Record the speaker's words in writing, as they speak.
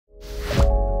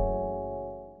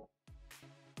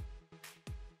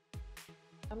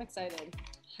I'm excited.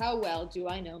 How well do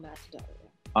I know Matthew Daddario?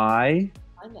 I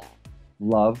know.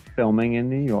 love filming in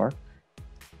New York.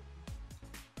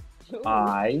 Ooh.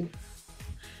 I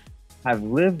have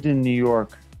lived in New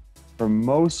York for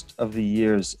most of the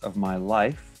years of my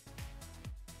life.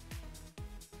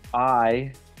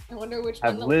 I wonder which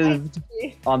have one lived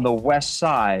on the west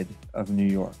side of New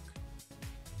York.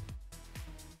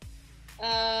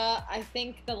 I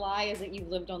think the lie is that you've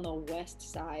lived on the west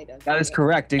side of That is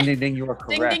correct. Ding, ding, ding. You are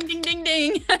correct. Ding, ding, ding,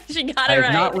 ding, ding. She got I it have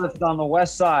right. not lived on the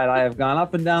west side. I have gone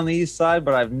up and down the east side,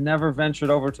 but I've never ventured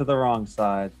over to the wrong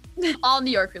side. All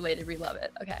New York related. We love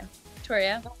it. Okay.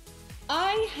 Victoria?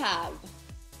 I have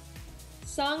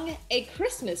sung a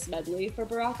Christmas medley for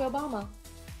Barack Obama.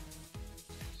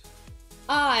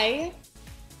 I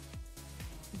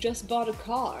just bought a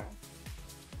car.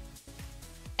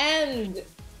 And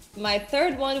my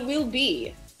third one will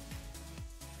be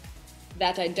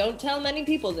that I don't tell many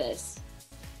people this,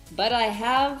 but I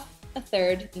have a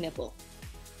third nipple.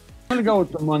 I'm gonna go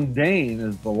with the mundane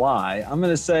as the lie. I'm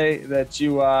gonna say that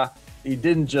you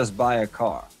didn't just buy a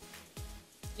car.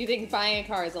 You think buying a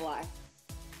car is a lie?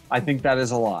 I think that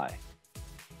is a lie.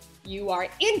 You are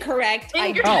incorrect. Oh,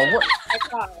 I bought a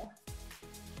car.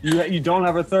 You don't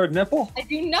have a third nipple? I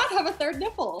do not have a third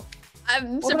nipple.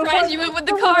 I'm surprised you went with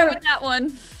the car with that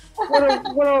one. What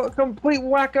a complete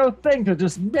wacko thing to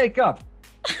just make up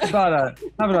about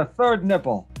having a third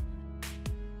nipple.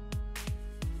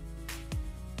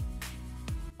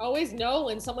 Always know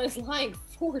when someone is lying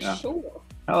for sure.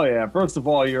 Hell yeah. First of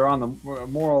all, you're on the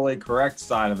morally correct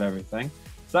side of everything.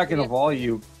 Second of all,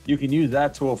 you can use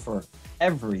that tool for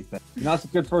everything. And that's a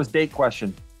good first date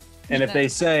question. And if they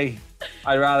say,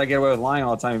 I'd rather get away with lying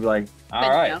all the time, you'd be like, all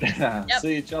right, Yep.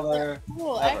 see each other.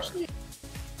 Cool. Ever. Actually,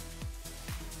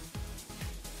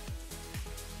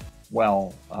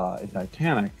 Well, in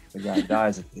Titanic, the guy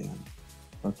dies at the end.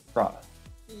 That's the product.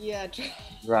 yeah, I'd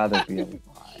rather be a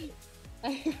lie.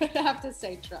 I would have to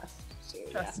say trust. Too,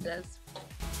 Trust is.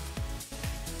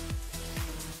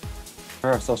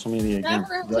 Never have social media again.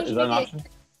 Never have Is that social an media option?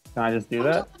 Can I just do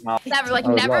that? No. Never, like, I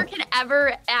would never love- can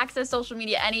ever access social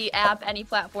media, any app, any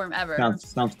platform ever.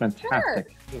 Sounds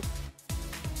fantastic.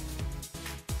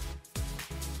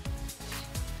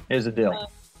 Here's the deal.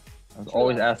 I was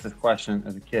always asked this question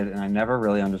as a kid, and I never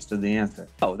really understood the answer.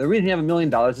 Oh, the reason you have $1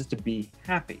 million is to be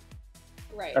happy.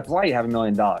 Right. That's why you have $1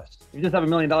 million. If you just have $1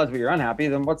 million but you're unhappy,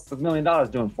 then what's the $1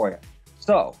 million doing for you?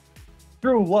 So,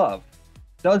 true love,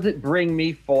 does it bring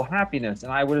me full happiness?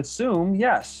 And I would assume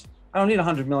yes. I don't need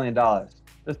 $100 million.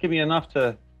 Just give me enough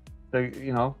to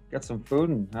get some food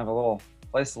and have a little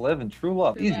place to live. And true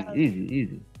love,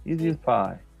 easy as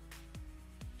pie.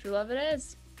 True love it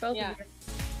is. Both of you.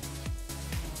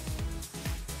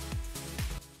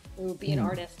 Ooh, be an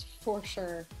artist for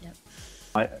sure.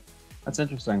 Yep. That's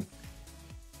interesting.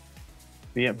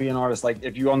 Be an artist. Like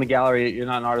if you own the gallery, you're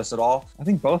not an artist at all. I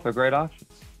think both are great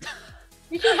options.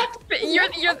 You have to, You're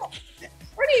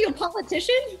what are you, a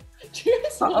politician?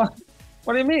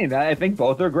 What do you mean? I think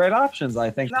both are great options.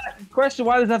 I think. Question: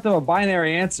 why does it have to have a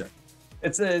binary answer?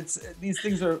 It's these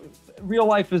things are real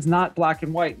life is not black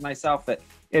and white. Nice outfit.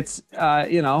 It's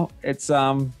you have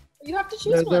to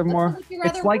choose they're one. more.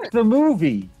 It's like the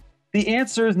movie. The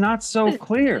answer is not so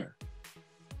clear.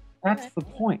 That's the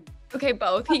point. Okay,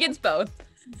 both. He gets both.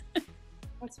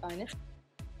 That's fine.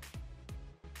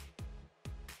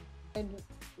 I'd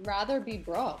rather be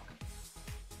broke.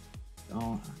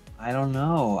 Oh, I don't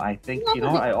know. I think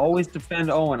I always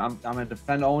defend Owen. I'm gonna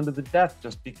defend Owen to the death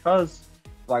just because.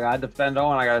 Like I defend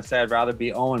Owen, I gotta say I'd rather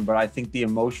be Owen, but I think the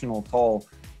emotional toll.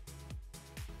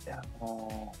 Yeah.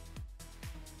 Oh.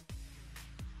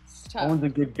 Owen's a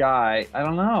good guy. I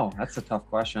don't know. That's a tough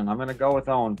question. I'm gonna go with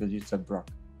Owen because you said Brooke.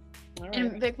 Right.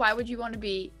 And Vic, why would you want to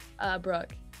be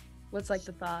Brooke? What's like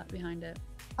the thought behind it?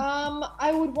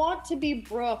 I would want to be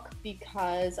Brooke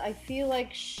because I feel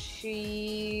like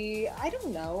I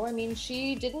don't know. I mean,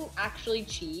 she didn't actually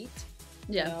cheat.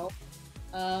 Yeah. You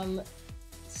know?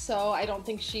 So I don't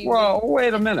think she Well,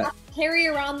 wait a minute. carry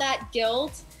around that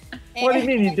guilt. What do you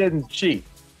mean you didn't cheat?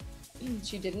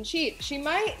 She didn't cheat. She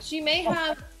may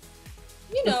have,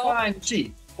 Define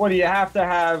cheat. What, do you have to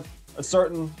have a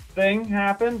certain thing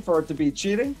happen for it to be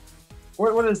cheating?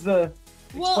 What is the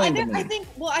explain to me. I think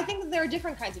that there are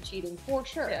different kinds of cheating for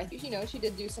sure. I think, she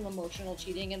did do some emotional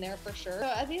cheating in there for sure. So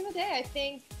at the end of the day, I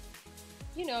think,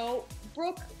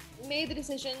 Brooke made the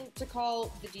decision to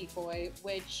call the decoy,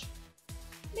 which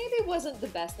maybe wasn't the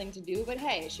best thing to do, but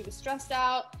hey, she was stressed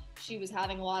out. She was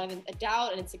having a lot of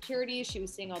doubt and insecurity. She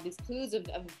was seeing all these clues of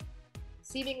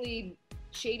seemingly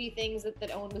shady things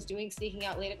that Owen was doing, sneaking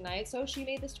out late at night. So she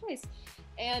made this choice.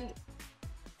 And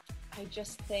I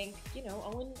just think, you know,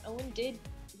 Owen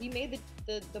he made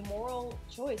the moral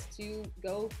choice to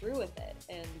go through with it,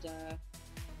 and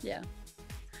Yeah.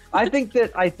 I think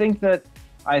that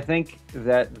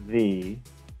the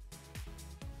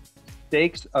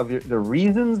stakes of the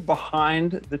reasons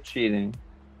behind the cheating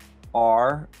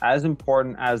are as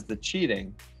important as the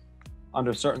cheating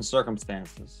under certain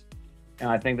circumstances. And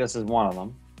I think this is one of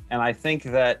them. And I think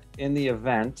that in the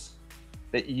event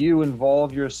that you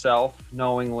involve yourself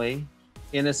knowingly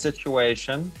in a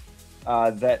situation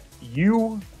that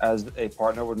you as a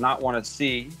partner would not want to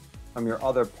see from your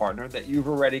other partner, that you've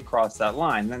already crossed that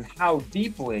line, then how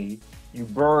deeply you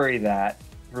bury that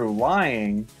through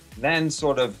lying then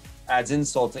sort of adds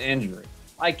insult to injury.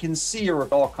 I can see where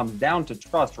it all comes down to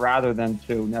trust rather than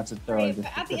to necessarily. right,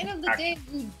 but at the end of the day,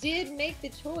 you did make the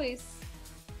choice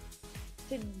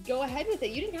to go ahead with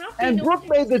it. You didn't have to. And Brooke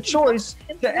made the choice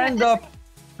to end up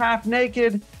half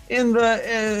naked in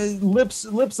the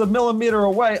lips a millimeter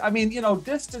away. I mean, you know,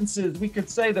 distances, we could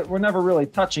say that we're never really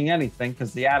touching anything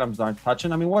because the atoms aren't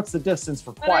touching. I mean, what's the distance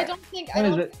for quiet?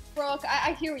 But Brooke,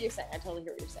 I hear what you're saying. I totally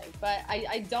hear what you're saying. But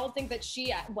I don't think that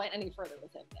she went any further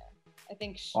with him there. I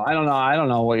think well, I don't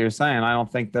know what you're saying. I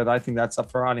think that's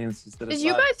up for audiences to decide. Did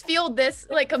you guys feel this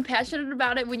like compassionate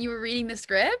about it when you were reading the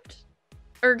script?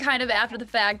 Or kind of after the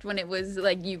fact when it was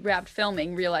like you wrapped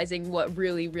filming, realizing what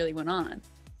really, really went on?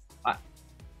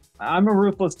 I'm a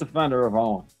ruthless defender of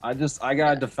Owen. I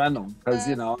gotta defend him because,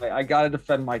 you know, I gotta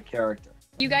defend my character.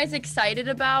 You guys excited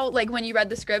about like when you read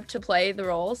the script to play the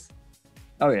roles?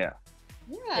 Oh yeah.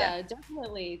 Yeah,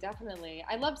 definitely.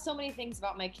 I love so many things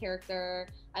about my character.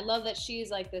 I love that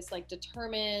she's like this like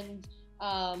determined,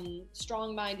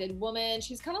 strong-minded woman.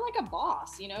 She's kind of like a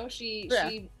boss, you know? She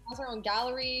has her own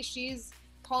gallery. She's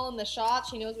calling the shots.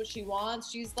 She knows what she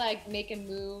wants. She's like making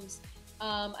moves.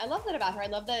 I love that about her. I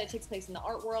love that it takes place in the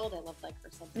art world. I love like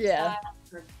her sense of style.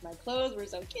 My clothes were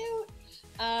so cute.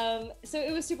 So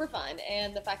it was super fun,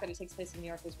 and the fact that it takes place in New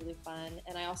York was really fun.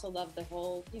 And I also love the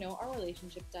whole, you know, our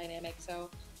relationship dynamic.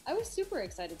 So I was super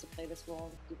excited to play this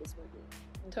role and do this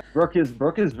movie.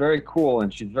 Brooke is very cool,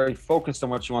 and she's very focused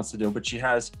on what she wants to do, but she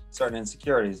has certain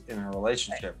insecurities in her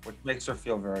relationship, which makes her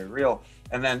feel very real.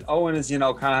 And then Owen is, you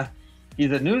know, kind of,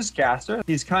 he's a newscaster.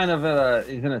 He's kind of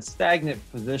he's in a stagnant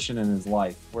position in his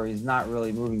life where he's not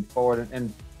really moving forward,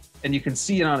 and you can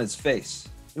see it on his face.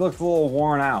 He looks a little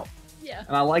worn out. Yeah.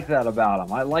 And I like that about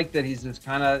him. I like that he's this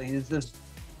kind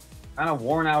of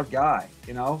worn out guy,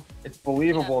 you know? It's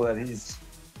believable that he's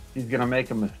gonna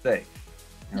make a mistake,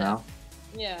 you know?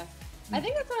 Yeah. I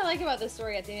think that's what I like about this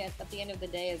story at the end of the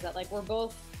day is that like we're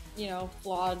both, you know,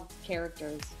 flawed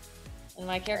characters. And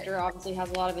my character obviously has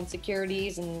a lot of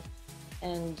insecurities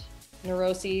and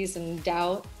neuroses and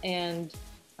doubt, and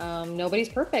nobody's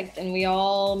perfect, and we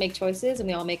all make choices and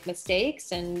we all make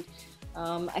mistakes, and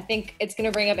I think it's going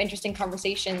to bring up interesting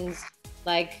conversations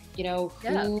like, you know,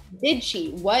 who did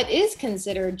cheat? What is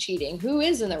considered cheating? Who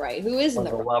is in the right? Who is in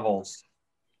the wrong? Levels.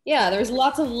 Yeah, there's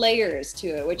lots of layers to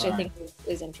it, which I think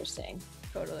is interesting.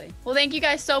 Totally. Well, thank you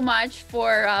guys so much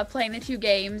for playing the 2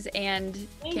 games, and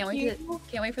can't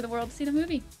wait for the world to see the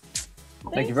movie.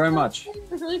 Thank you very much.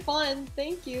 It was really fun.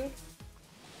 Thank you.